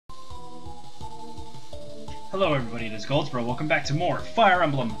Hello everybody, it is GoldsbroTSG. Welcome back to more Fire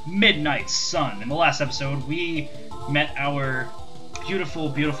Emblem Midnight Sun. In the last episode, we met our beautiful,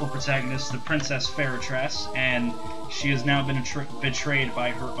 beautiful protagonist, the Princess Fairtress, and she has now been betrayed by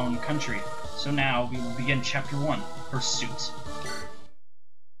her own country. So now we will begin Chapter 1, Pursuit.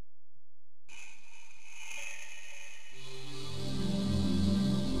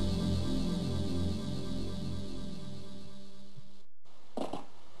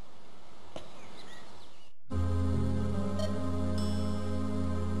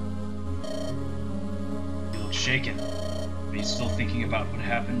 Shaken. Are you still thinking about what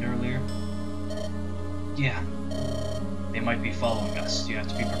happened earlier? Yeah. They might be following us. You have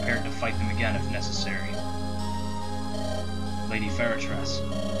to be prepared to fight them again if necessary. Lady Fairtress.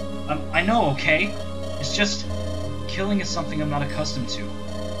 I know, okay? It's just... killing is something I'm not accustomed to.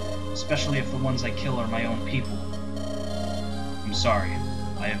 Especially if the ones I kill are my own people. I'm sorry.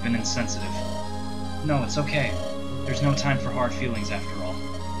 I have been insensitive. No, it's okay. There's no time for hard feelings after all.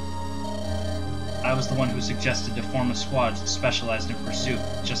 I was the one who suggested to form a squad specialized in pursuit,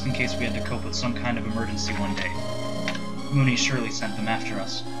 just in case we had to cope with some kind of emergency one day. Mooney surely sent them after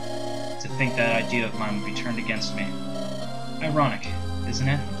us. To think that idea of mine would be turned against me. Ironic, isn't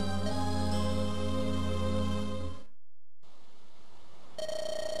it?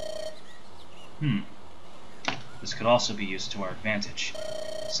 This could also be used to our advantage.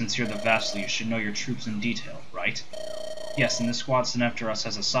 Since you're the vassal, you should know your troops in detail, right? Yes, and this squad sent after us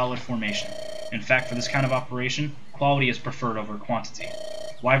has a solid formation. In fact, for this kind of operation, quality is preferred over quantity.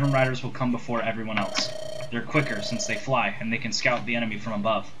 Wyvern Riders will come before everyone else. They're quicker since they fly, and they can scout the enemy from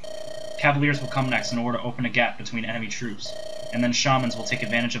above. Cavaliers will come next in order to open a gap between enemy troops, and then Shamans will take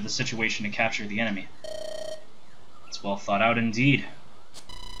advantage of the situation to capture the enemy. It's well thought out indeed.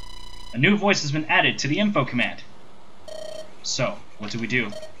 A new voice has been added to the info command. So, what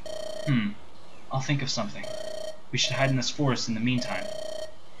do? I'll think of something. We should hide in this forest in the meantime.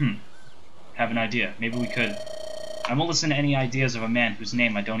 Have an idea. Maybe we could... I won't listen to any ideas of a man whose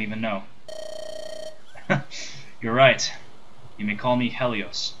name I don't even know. You're right. You may call me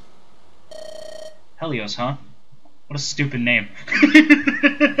Helios. Helios, huh? What a stupid name.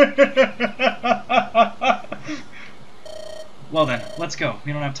 Well then, let's go.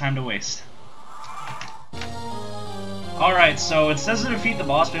 We don't have time to waste. Alright, so it says to defeat the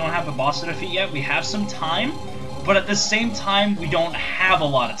boss. We don't have the boss to defeat yet. We have some time, but at the same time, we don't have a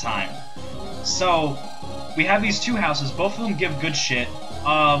lot of time. So, we have these two houses. Both of them give good shit.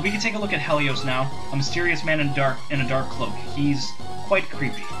 We can take a look at Helios now. A mysterious man in a dark cloak. He's quite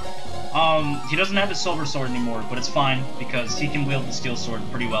creepy. He doesn't have his silver sword anymore, but it's fine, because he can wield the steel sword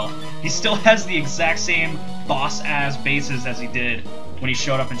pretty well. He still has the exact same boss-ass bases as he did when he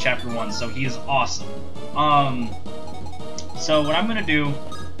showed up in Chapter 1, so he is awesome. So what I'm gonna do,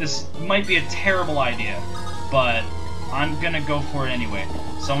 this might be a terrible idea, but I'm gonna go for it anyway.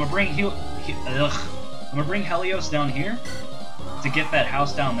 So I'm gonna bring Helios down here to get that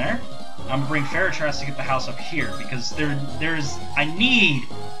house down there. I'm gonna bring Fairtress to get the house up here because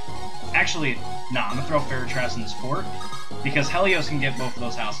Actually, nah, I'm gonna throw Fairtress in this fort because Helios can get both of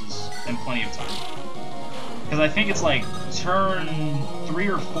those houses in plenty of time. Because I think it's like turn 3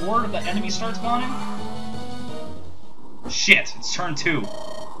 or 4 the enemy starts spawning. Shit, it's turn 2.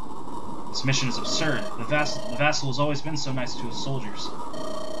 This mission is absurd. The vassal has always been so nice to his soldiers.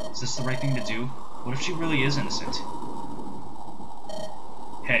 Is this the right thing to do? What if she really is innocent?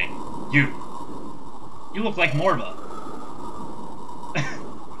 Hey, you. You look like Morva.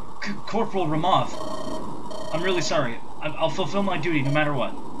 Corporal Ramov. I'm really sorry. I'll fulfill my duty no matter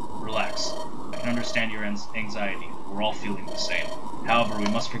what. Relax. I can understand your anxiety. We're all feeling the same. However, we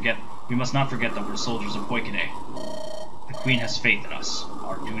must not forget that we're soldiers of Hoikadan. The Queen has faith in us.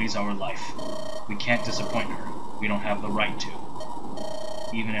 Our duty's our life. We can't disappoint her. We don't have the right to.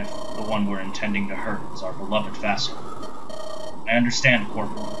 Even if the one we're intending to hurt is our beloved vassal. I understand,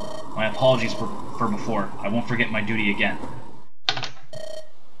 Corporal. My apologies for before. I won't forget my duty again.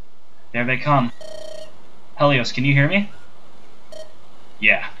 There they come. Helios, can you hear me?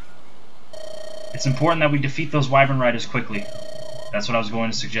 Yeah. It's important that we defeat those Wyvern Riders quickly. That's what I was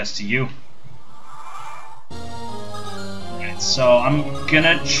going to suggest to you. Alright, so I'm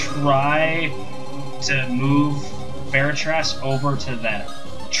gonna try to move Fairtress over to that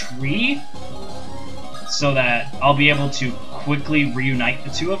tree so that I'll be able to quickly reunite the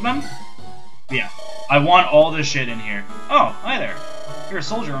two of them. Yeah, I want all this shit in here. Oh, hi there. You're a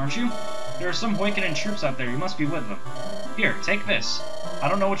soldier, aren't you? There are some Hoikadan troops out there. You must be with them. Here, take this. I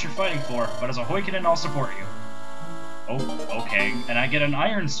don't know what you're fighting for, but as a Hoikadan, I'll support you. Oh, okay. And I get an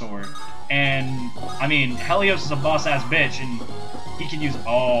iron sword. And, I mean, Helios is a boss-ass bitch, and He can use...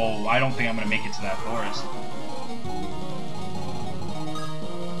 Oh, I don't think I'm going to make it to that forest.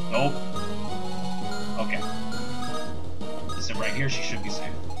 Nope. Okay. Is it right here? She should be safe.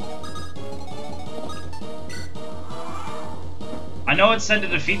 I know it's said to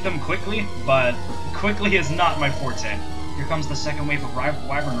defeat them quickly, but quickly is not my forte. Here comes the second wave of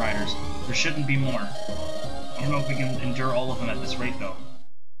Wyvern Riders. There shouldn't be more. I don't know if we can endure all of them at this rate, though.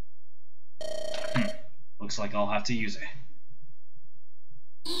 Looks like I'll have to use it.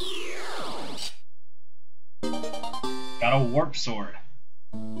 Got a warp sword.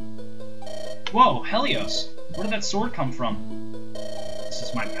 Whoa, Helios! Where did that sword come from? This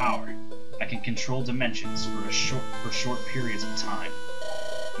is my power. I can control dimensions for short periods of time.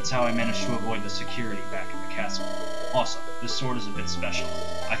 That's how I managed to avoid the security back in the castle. Also, this sword is a bit special.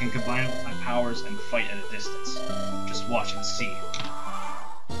 I can combine it with my powers and fight at a distance. Just watch and see.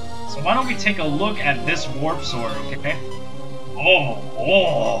 So why don't we take a look at this warp sword, okay?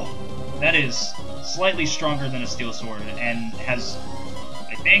 Oh! That is slightly stronger than a steel sword, and has,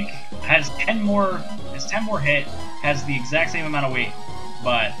 I think, has 10 more hit, has the exact same amount of weight,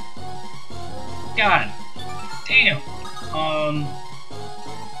 but God damn.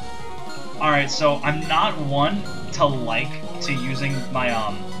 Alright, so I'm not one to using my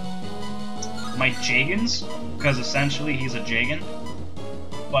my Jagans, because essentially he's a Jagan.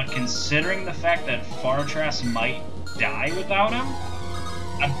 But considering the fact that Faratras might die without him,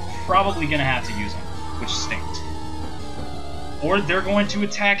 I'm probably gonna have to use him, which stinks. Or they're going to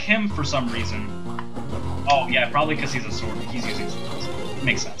attack him for some reason. Oh yeah, probably because he's a sword. He's using swords.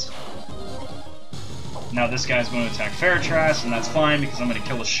 Makes sense. Now this guy's going to attack Faratras, and that's fine because I'm going to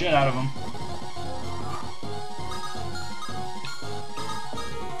kill the shit out of him.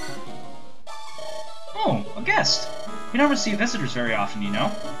 Oh, a guest. You don't receive visitors very often, you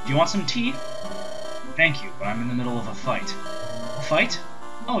know. Do you want some tea? Thank you, but I'm in the middle of a fight. A fight?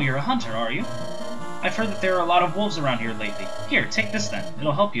 Oh, you're a hunter, are you? I've heard that there are a lot of wolves around here lately. Here, take this then.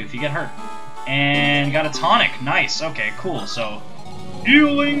 It'll help you if you get hurt. And got a tonic. Nice. Okay, cool. So,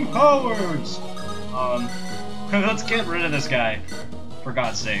 healing powers! Let's get rid of this guy. For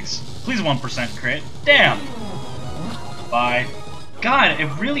God's sakes. Please 1% crit. Damn! Bye. God, it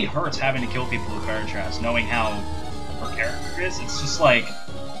really hurts having to kill people with Faratras, knowing how her character is. It's just like...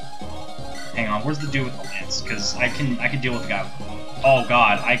 Hang on, where's the dude with the lance? Because I can deal with the guy with the... Oh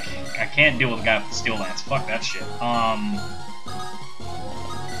God, I can't deal with the guy with the steel lance. Fuck that shit.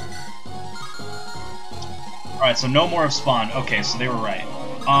 Alright, so no more have spawned. Okay, so they were right.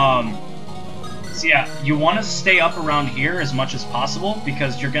 So yeah, you want to stay up around here as much as possible,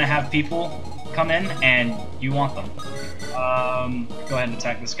 because you're going to have people come in, and you want them. Go ahead and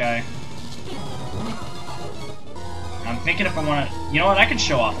attack this guy. I'm thinking if I want to... You know what, I can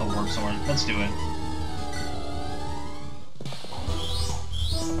show off the warp sword. Let's do it.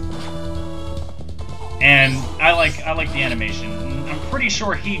 And I like the animation. I'm pretty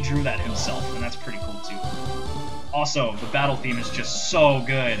sure he drew that himself, and that's pretty cool too. Also, the battle theme is just so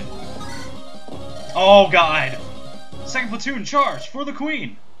good. Oh God! Second platoon, charge! For the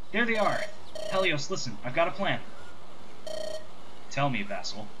Queen! There they are. Helios, listen, I've got a plan. Tell me,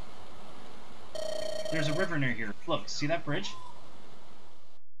 vassal. There's a river near here. Look, see that bridge?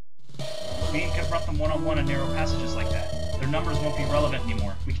 We can confront them one-on-one in narrow passages like that. Their numbers won't be relevant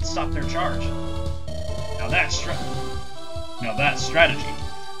anymore. We can stop their charge. Now that's strategy.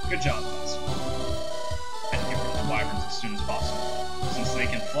 Good job, guys. I have to get rid of the wyverns as soon as possible. Since they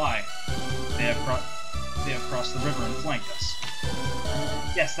can fly, they have crossed the river and flanked us.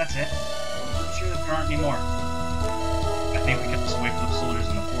 Yes, that's it. I'm sure that there aren't any more. I think we can just wait for the soldiers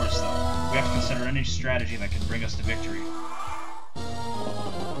in the forest, though. We have to consider any strategy that can bring us to victory.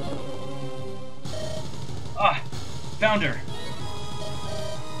 Ah! Found her!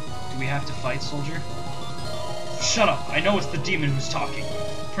 Do we have to fight, soldier? Shut up! I know it's the demon who's talking.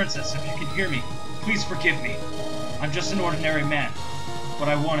 Princess, if you can hear me, please forgive me. I'm just an ordinary man, but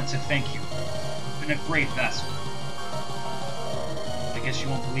I wanted to thank you. You've been a great vassal. I guess you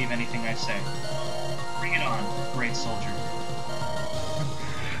won't believe anything I say. Bring it on, great soldier.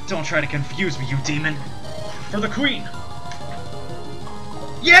 Don't try to confuse me, you demon. For the Queen!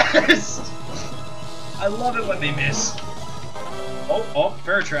 Yes! I love it when they miss. Oh,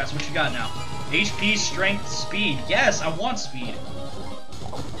 Faratras, what you got now? HP, strength, speed. Yes, I want speed.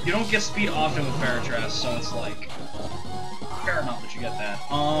 You don't get speed often with Faratras, so it's like paramount that you get that.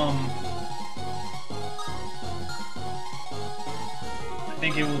 I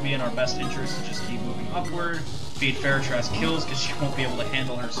think it will be in our best interest to just keep moving upward, feed Faratras kills because she won't be able to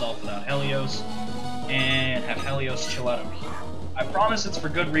handle herself without Helios, and have Helios chill out over here. I promise it's for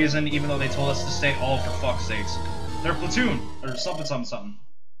good reason, even though they told us to stay. Oh, for fuck's sakes. They're a platoon! Or something.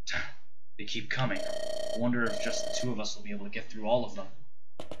 They keep coming. I wonder if just the two of us will be able to get through all of them.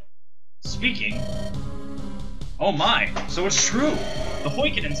 Speaking... Oh my, so it's true! The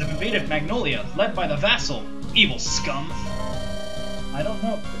Hoikadans have invaded Magnolia, led by the vassal. Evil scum! I don't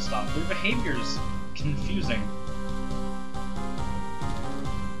know, Kristoff. Their behavior is confusing.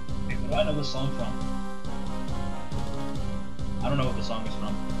 Wait, where do I know this song from? I don't know what the song is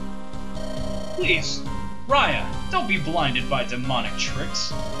from. Please, Raya, don't be blinded by demonic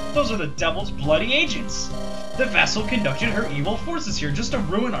tricks. Those are the devil's bloody agents. The vassal conducted her evil forces here just to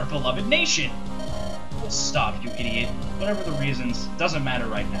ruin our beloved nation. Stop, you idiot. Whatever the reasons, doesn't matter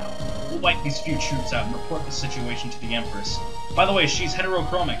right now. We'll wipe these few troops out and report the situation to the Empress. By the way, she's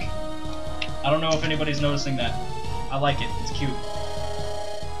heterochromic. I don't know if anybody's noticing that. I like it. It's cute.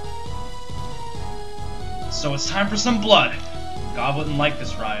 So it's time for some blood. God wouldn't like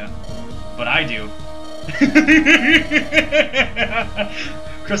this, Raya. But I do.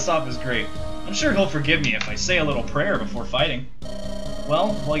 Kristoff is great. I'm sure he'll forgive me if I say a little prayer before fighting.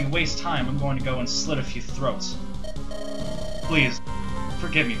 Well, while you waste time, I'm going to go and slit a few throats. Please,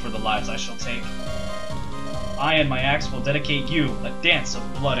 forgive me for the lives I shall take. I and my axe will dedicate you a dance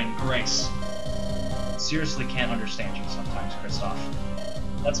of blood and grace. I seriously can't understand you sometimes, Kristoff.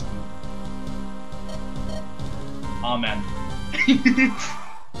 That's... Amen.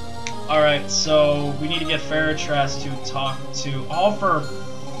 Alright, so we need to get Fairtress to talk to... Oh, for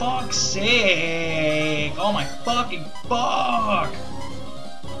fuck's sake! Oh my fucking fuck!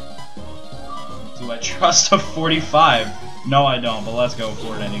 Do I trust a 45? No, I don't, but let's go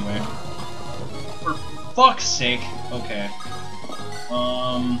for it anyway. For fuck's sake. Okay.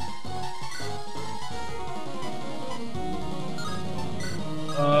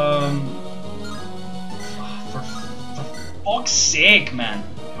 For fuck's sake, man.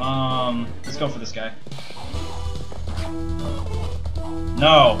 Let's go for this guy.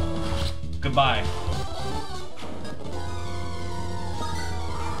 No. Goodbye.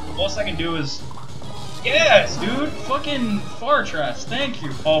 The most I can do is... Yes, dude! Fucking Fairtress, thank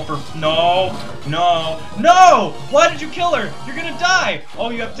you! Oh, for... No! No! No! Why did you kill her? You're gonna die!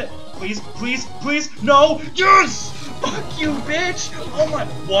 Oh, you have to... Please, please, please! No! Yes! Fuck you, bitch! Oh my...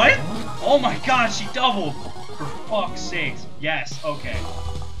 What? Oh my god, she doubled! For fuck's sakes. Yes, okay.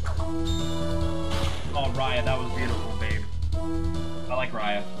 Oh, Raya, that was beautiful, babe. I like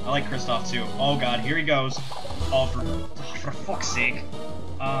Raya. I like Kristoff, too. Oh god, here he goes. Oh, for fuck's sake.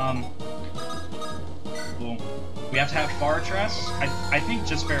 Boom. We have to have Fairtress? I think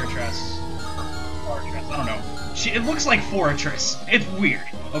just Fairtress. Fairtress, I don't know. It looks like Fortress. It's weird,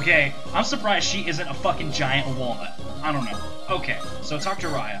 okay? I'm surprised she isn't a fucking giant walnut. I don't know. Okay, so talk to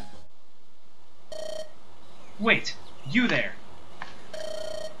Raya. Wait, you there.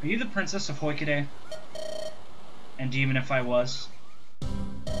 Are you the Princess of Hoikadan? And even if I was...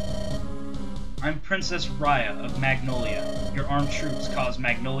 I'm Princess Raya of Magnolia. Your armed troops crossed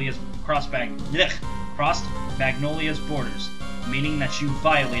Magnolia's borders, meaning that you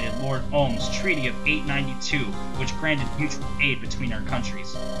violated Lord Ohm's Treaty of 892, which granted mutual aid between our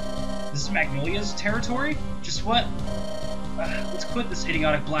countries. This is Magnolia's territory? Just what? Let's quit this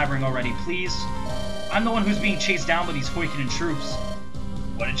idiotic blabbering already, please. I'm the one who's being chased down by these Hoikadan troops.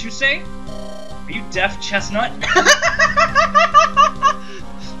 What did you say? Are you deaf, Chestnut?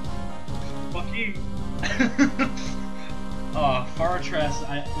 Fucking... Oh, Fairtress,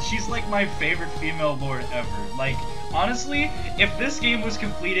 she's like my favorite female lord ever. Like, honestly, if this game was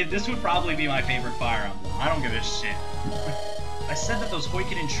completed, this would probably be my favorite Fire Emblem. I don't give a shit. I said that those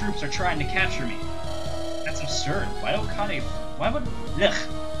Hoikadan troops are trying to capture me. That's absurd. Why would... Ugh.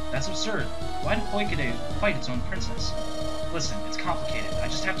 That's absurd. Why did Hoikadan fight its own princess? Listen, it's complicated. I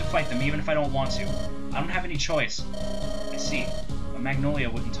just have to fight them even if I don't want to. I don't have any choice. I see. But Magnolia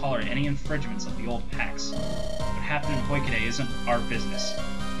wouldn't tolerate any infringements of the old pacts. What happened in Hoikadan isn't our business.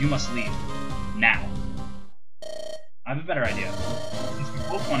 You must leave. Now. I have a better idea. Since we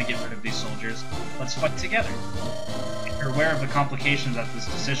both want to get rid of these soldiers, let's fight together. If you're aware of the complications that this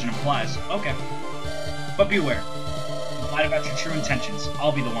decision implies, okay. But beware. If you lied about your true intentions,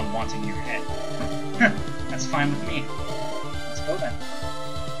 I'll be the one wanting your head. That's fine with me. Let's go then.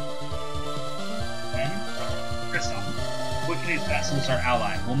 Kristoff, Hoikadan's vassals are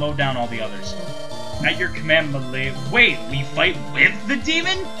ally. We'll mow down all the others. At your command, Malay. Wait, we fight with the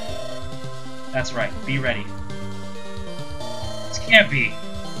demon? That's right, be ready. This can't be.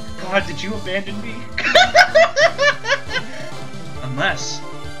 God, did you abandon me? Unless...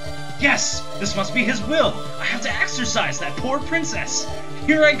 Yes! This must be his will! I have to exorcise that poor princess!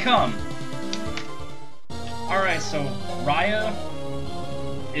 Here I come! Alright, so Raya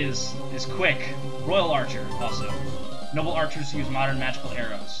is quick. Royal Archer, also. Noble archers use modern magical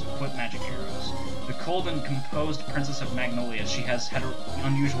arrows. Equip magic arrows. The cold and composed Princess of Magnolia. She has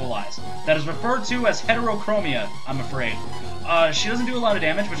unusual eyes. That is referred to as heterochromia, I'm afraid. She doesn't do a lot of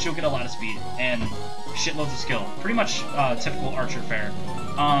damage, but she'll get a lot of speed. And shitloads of skill. Pretty much typical archer fare.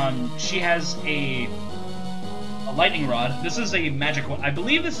 She has a lightning rod. This is a magic weapon. I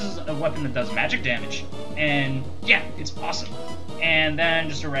believe this is a weapon that does magic damage. And yeah, it's awesome. And then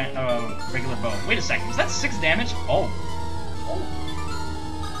just a regular bow. Wait a second, is that 6 damage? Oh.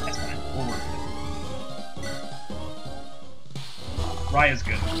 That's fine. We'll work with it. Raya's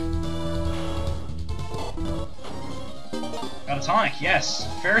good. Got a tonic, yes.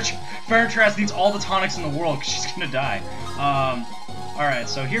 Fairtress needs all the tonics in the world because she's gonna die. Alright,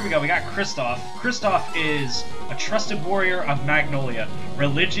 so here we go. We got Kristoff. Kristoff is a trusted warrior of Magnolia,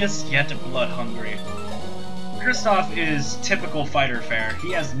 religious yet blood-hungry. Kristoff is typical fighter fare.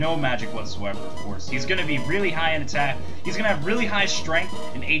 He has no magic whatsoever, of course. He's going to be really high in attack. He's going to have really high strength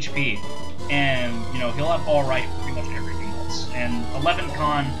and HP. And, you know, he'll have alright pretty much everything else. And 11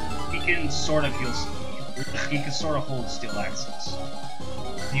 con, he can sort of hold steel axes.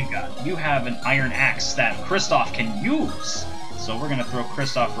 You have an iron axe that Kristoff can use. So we're gonna throw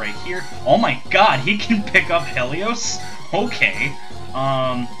Kristoff right here. Oh my god, he can pick up Helios? Okay.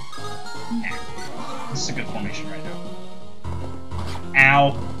 This is a good formation right now.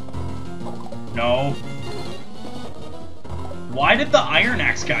 Ow. No. Why did the Iron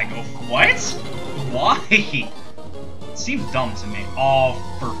Axe guy go? What? Why? It seems dumb to me. Oh,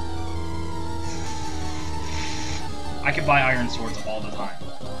 for... I could buy iron swords all the time.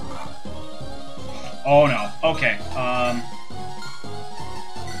 Oh no. Okay.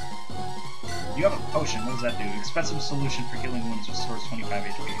 You have a potion. What does that do? Expensive solution for healing wounds restores 25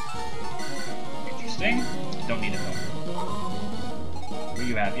 HP. Interesting. Don't need it though. What do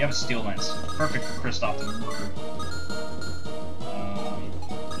you have? You have a steel lance. Perfect for Kristoff to move through.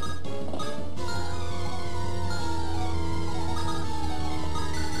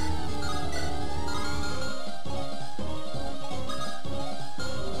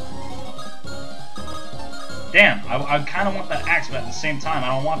 Damn, I kind of want that axe, but at the same time, I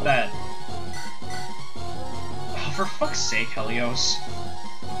don't want that... Oh, for fuck's sake, Helios.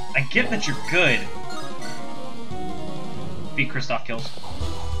 I get that you're good. Beat Kristoff kills.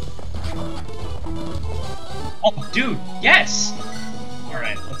 Oh, dude, yes!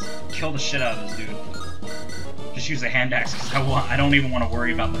 Alright, let's kill the shit out of this dude. Just use the hand axe, because I don't even want to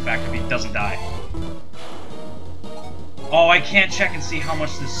worry about the fact that he doesn't die. Oh, I can't check and see how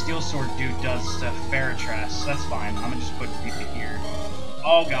much this steel sword dude does to Faratras. That's fine. I'm gonna just put Creepy here.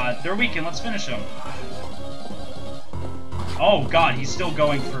 Oh god, they're weakened. Let's finish him. Oh god, he's still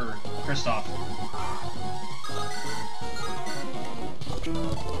going for Kristoff.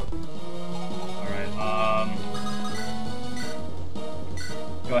 Alright,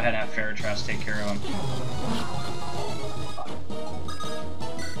 go ahead and have Faratras take care of him.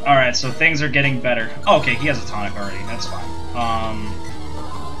 Alright, so things are getting better. Oh, okay, he has a tonic already. That's fine.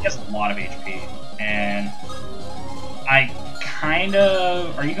 He has a lot of HP. And I kind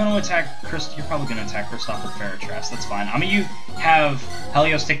of... Are you going to attack Kristoff? You're probably going to attack Kristoff with Faratras. That's fine. I'm going to have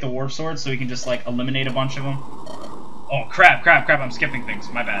Helios take the Warp Sword so he can just, like, eliminate a bunch of them. Oh, crap. I'm skipping things.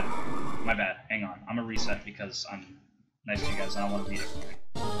 My bad. Hang on. I'm going to reset because I'm nice to you guys. I don't want to beat it.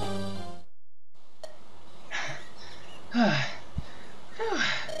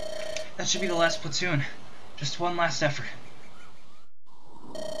 That should be the last platoon. Just one last effort.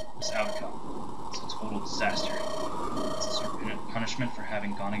 This outcome is a total disaster. Is this our punishment for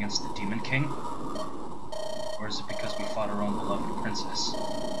having gone against the Demon King? Or is it because we fought our own beloved princess?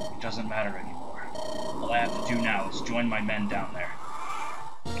 It doesn't matter anymore. All I have to do now is join my men down there.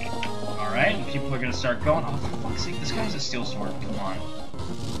 Alright, and people are gonna start going. Oh, for fuck's sake, this guy has a steel sword. Come on.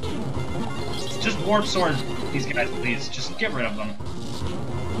 Just warp sword these guys, please. Just get rid of them.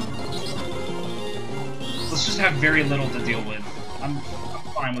 Let's just have very little to deal with. I'm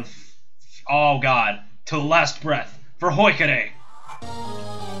fine with... Oh god. To the last breath. For Hoikadan!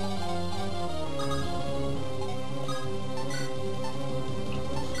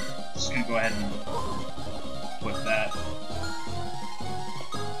 Just gonna go ahead and whip that.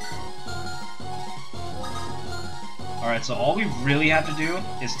 Alright, so all we really have to do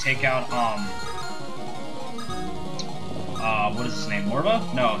is take out, what is his name?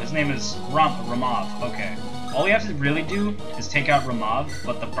 Morva? No, his name is Ramav. Okay. All we have to really do is take out Ramav,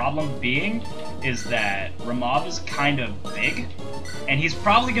 but the problem being is that Ramav is kind of big, and he's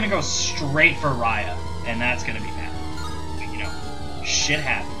probably gonna go straight for Raya, and that's gonna be bad. But, you know, shit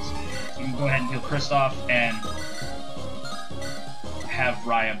happens. So we can go ahead and heal Kristoff and have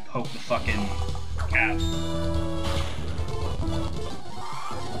Raya poke the fucking cap.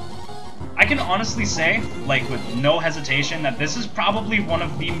 can honestly say, like, with no hesitation, that this is probably one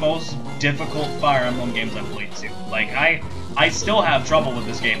of the most difficult Fire Emblem games I've played too. Like, I still have trouble with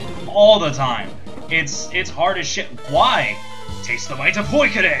this game all the time. It's hard as shit. Why? Taste the might of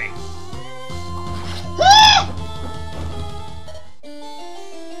Hoikadan!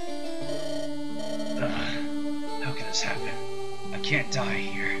 How can this happen? I can't die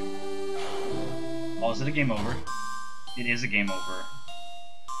here. Oh, is it a game over? It is a game over.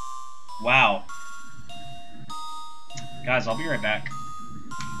 Wow. Guys, I'll be right back.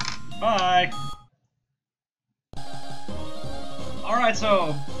 Bye! Alright,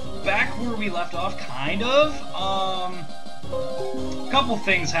 so back where we left off, kind of. A couple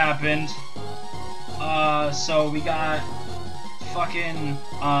things happened. So we got fucking,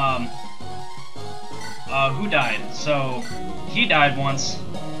 who died? So, he died once.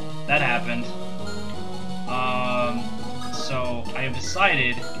 That happened. So I have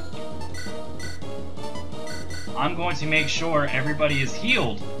decided I'm going to make sure everybody is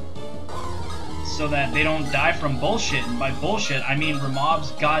healed so that they don't die from bullshit, and by bullshit I mean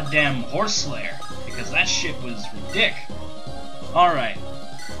Ramob's goddamn horse slayer, because that shit was ridiculous. Alright,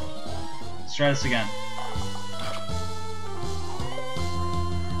 let's try this again.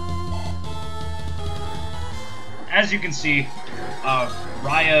 As you can see,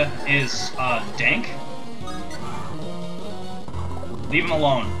 Raya is dank. Leave him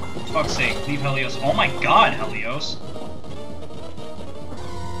alone. For fuck's sake, leave Helios. Oh my god, Helios.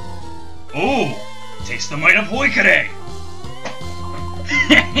 Ooh! Taste the might of Hoikadan!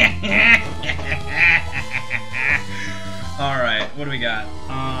 Alright, what do we got?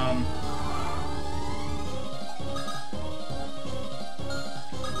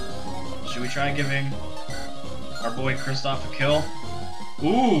 Should we try giving our boy Kristoff a kill?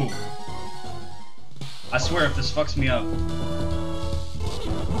 Ooh! I swear if this fucks me up.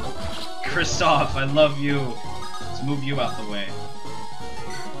 Kristoff, I love you. Let's move you out the way.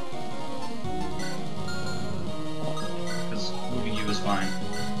 Because moving you is fine.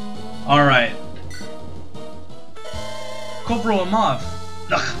 Alright. Corporal Ramov.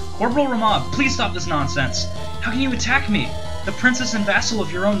 Ugh, Corporal Ramov, please stop this nonsense. How can you attack me? The princess and vassal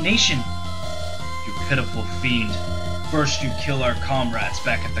of your own nation. You pitiful fiend. First you kill our comrades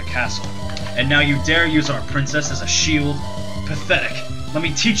back at the castle, and now you dare use our princess as a shield? Pathetic. Let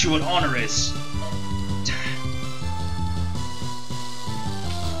me teach you what honor is.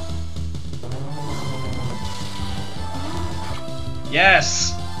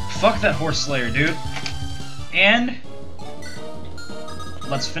 Yes! Fuck that horse slayer, dude. And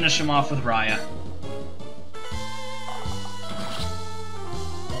let's finish him off with Raya.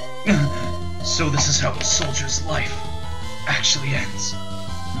 So this is how a soldier's life actually ends.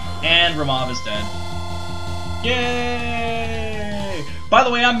 And Ramov is dead. Yay! By the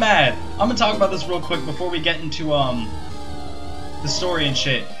way, I'm mad. I'm gonna talk about this real quick before we get into the story and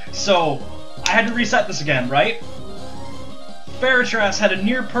shit. So I had to reset this again, right? Faratras had a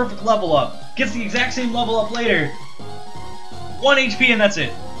near perfect level up. Gets the exact same level up later. 1 HP and that's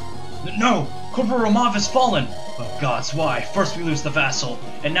it. No! Corporal Ramov has fallen! Oh gods, why? First we lose the vassal,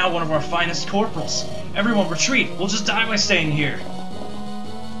 and now one of our finest corporals. Everyone retreat! We'll just die by staying here!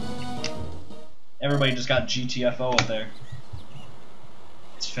 Everybody just got GTFO up there.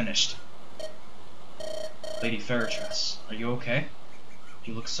 It's finished. Lady Faratras, are you okay?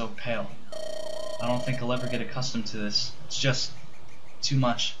 You look so pale. I don't think I'll ever get accustomed to this. It's just too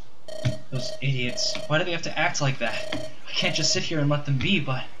much. Those idiots. Why do they have to act like that? I can't just sit here and let them be,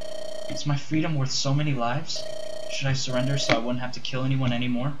 but is my freedom worth so many lives? Should I surrender so I wouldn't have to kill anyone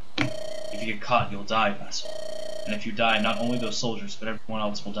anymore? If you get caught, you'll die, vassal. And if you die, not only those soldiers, but everyone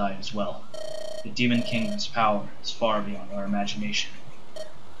else will die as well. The Demon Kingdom's power is far beyond our imagination.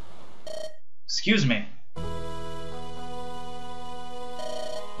 Excuse me.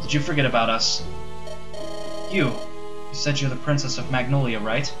 Did you forget about us? You said you're the Princess of Magnolia,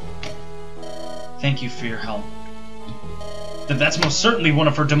 right? Thank you for your help. That's most certainly one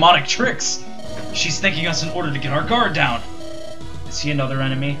of her demonic tricks! She's thanking us in order to get our guard down! Is he another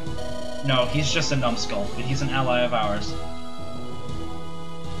enemy? No, he's just a numbskull, but he's an ally of ours.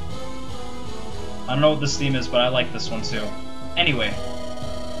 I don't know what this theme is, but I like this one too. Anyway,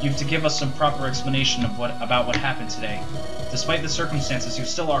 you have to give us some proper explanation of about what happened today. Despite the circumstances, you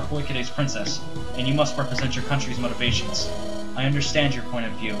still are Hoikadan's princess, and you must represent your country's motivations. I understand your point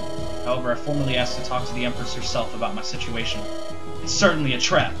of view. However, I formally asked to talk to the Empress herself about my situation. It's certainly a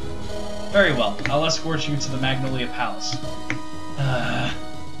trap. Very well, I'll escort you to the Magnolia Palace.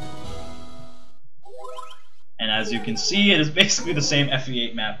 And as you can see, it is basically the same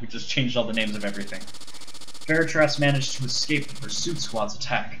FE8 map, we just changed all the names of everything. Faratras managed to escape the pursuit squad's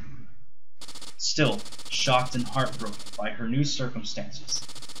attack. Still, shocked and heartbroken by her new circumstances,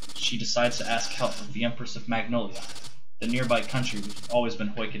 she decides to ask help of the Empress of Magnolia, the nearby country which has always been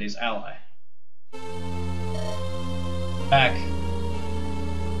Hoikade's ally. Back.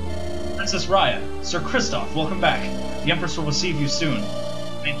 Princess Raya, Sir Kristoff, welcome back. The Empress will receive you soon.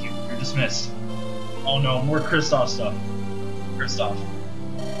 Thank you, you're dismissed. Oh no, more Kristoff stuff. Kristoff.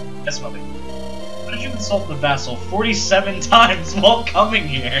 Yes, mother. Why did you insult the vassal 47 times while coming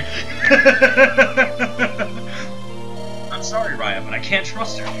here? I'm sorry, Raya, but I can't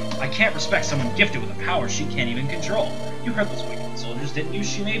trust her. I can't respect someone gifted with a power she can't even control. You heard those wicked soldiers, didn't you?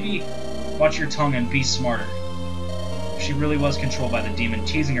 She may be... Watch your tongue and be smarter. If she really was controlled by the demon,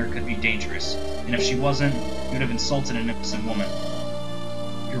 teasing her could be dangerous. And if she wasn't, you would have insulted an innocent woman.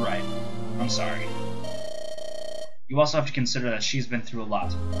 You're right. I'm sorry. You also have to consider that she's been through a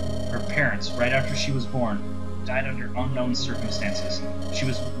lot. Her parents, right after she was born, died under unknown circumstances. She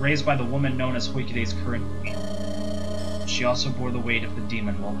was raised by the woman known as Hoikade's current queen. She also bore the weight of the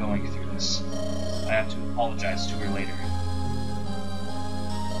demon while going through this. I have to apologize to her later.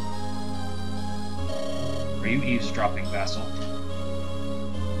 Are you eavesdropping, vassal?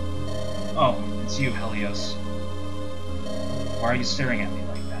 Oh, it's you, Helios. Why are you staring at me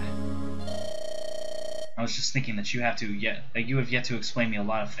like that? I was just thinking that you have yet to explain me a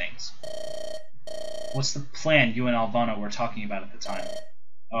lot of things. What's the plan you and Albano were talking about at the time?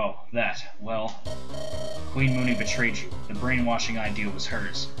 Oh, that. Well, Queen Mooney betrayed you. The brainwashing idea was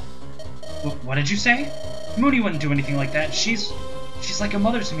hers. What did you say? Mooney wouldn't do anything like that. She's like a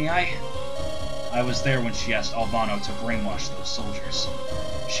mother to me. I was there when she asked Albano to brainwash those soldiers.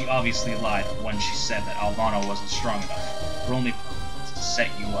 She obviously lied when she said that Albano wasn't strong enough. Her only purpose was to set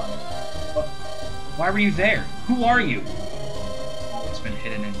you up. But why were you there? Who are you? I've always been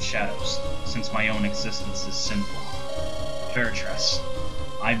hidden in shadows, since my own existence is sinful. Veritas,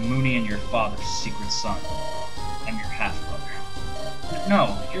 I'm Mooney and your father's secret son. I'm your half-brother.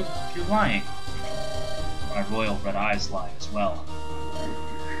 No, you're lying. My royal red eyes lie as well.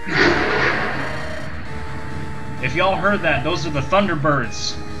 If y'all heard that, those are the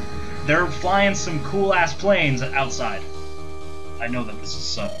Thunderbirds. They're flying some cool-ass planes outside. I know that this is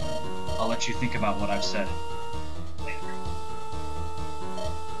sudden. I'll let you think about what I've said later.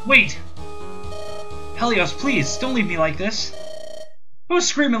 Wait! Helios, please, don't leave me like this. Who's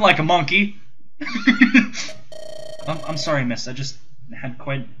screaming like a monkey? I'm sorry, miss. I just had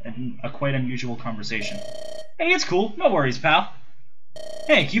quite unusual conversation. Hey, it's cool. No worries, pal.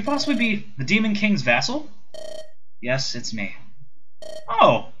 Hey, can you possibly be the Demon King's vassal? Yes, it's me.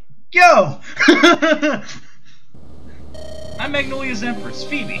 Oh! Yo! I'm Magnolia's Empress,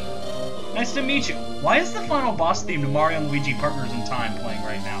 Phoebe. Nice to meet you. Why is the final boss theme to Mario and Luigi Partners in Time playing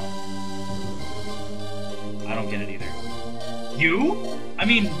right now? I don't get it either. You? I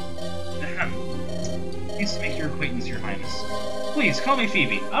mean... Pleased to make your acquaintance, Your Highness. Please, call me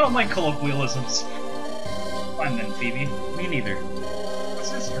Phoebe. I don't like colloquialisms. Fine then, Phoebe. Me neither. My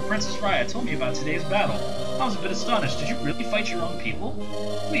sister, Princess Raya, told me about today's battle. I was a bit astonished. Did you really fight your own people?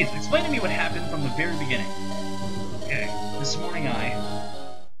 Please, explain to me what happened from the very beginning. Okay, this morning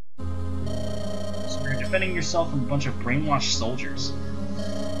So you're defending yourself from a bunch of brainwashed soldiers.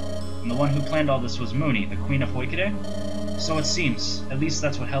 And the one who planned all this was Mooney, the Queen of Hoikade? So it seems. At least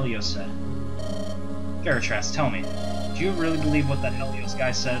that's what Helios said. Veritas, tell me. Do you really believe what that Helios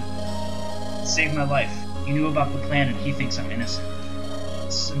guy said? It saved my life. He knew about the plan and he thinks I'm innocent.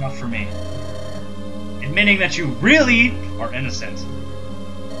 It's enough for me. Admitting that you really are innocent.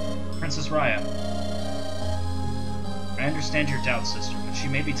 Princess Raya. I understand your doubts, sister, but she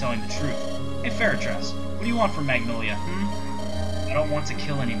may be telling the truth. Hey, Veritas, what do you want from Magnolia, I don't want to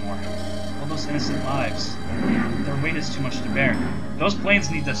kill anymore. All those innocent lives. Their weight is too much to bear. Those planes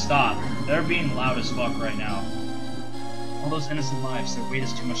need to stop. They're being loud as fuck right now. All those innocent lives, their weight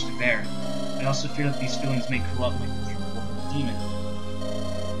is too much to bear. I also fear that these feelings may corrupt my control over the demon.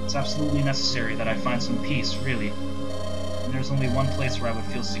 It's absolutely necessary that I find some peace, really. And there's only one place where I would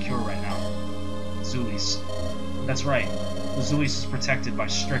feel secure right now. Zulis. That's right. The Zulis is protected by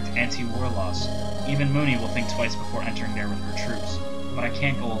strict anti-war laws. Even Mooney will think twice before entering there with her troops. But I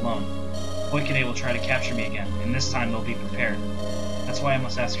can't go alone. Hoikade will try to capture me again, and this time they'll be prepared. That's why I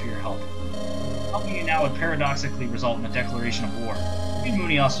must ask for your help. Helping you now would paradoxically result in a declaration of war. Maybe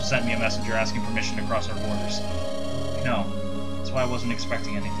Mooney also sent me a messenger asking permission to cross our borders. No, that's why I wasn't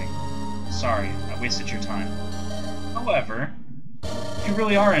expecting anything. Sorry, I wasted your time. However, if you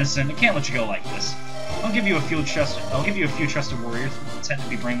really are innocent, I can't let you go like this. I'll give you a few trusted warriors who pretend to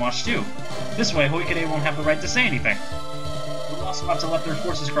be brainwashed too. This way, Hoikade won't have the right to say anything. We'll also have to let their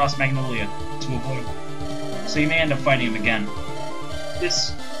forces cross Magnolia to avoid war. So you may end up fighting him again.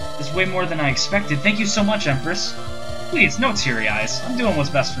 This is way more than I expected. Thank you so much, Empress. Please, no teary eyes. I'm doing what's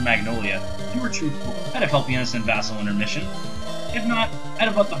best for Magnolia. If you were truthful, I'd have helped the innocent vassal in her mission. If not, I'd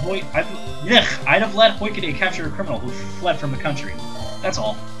have let Hoikadan capture a criminal who fled from the country. That's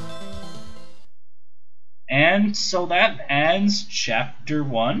all. And so that ends Chapter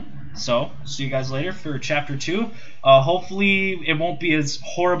 1. So, see you guys later for Chapter 2. Hopefully it won't be as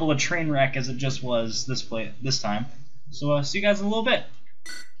horrible a train wreck as it just was this time. So, see you guys in a little bit.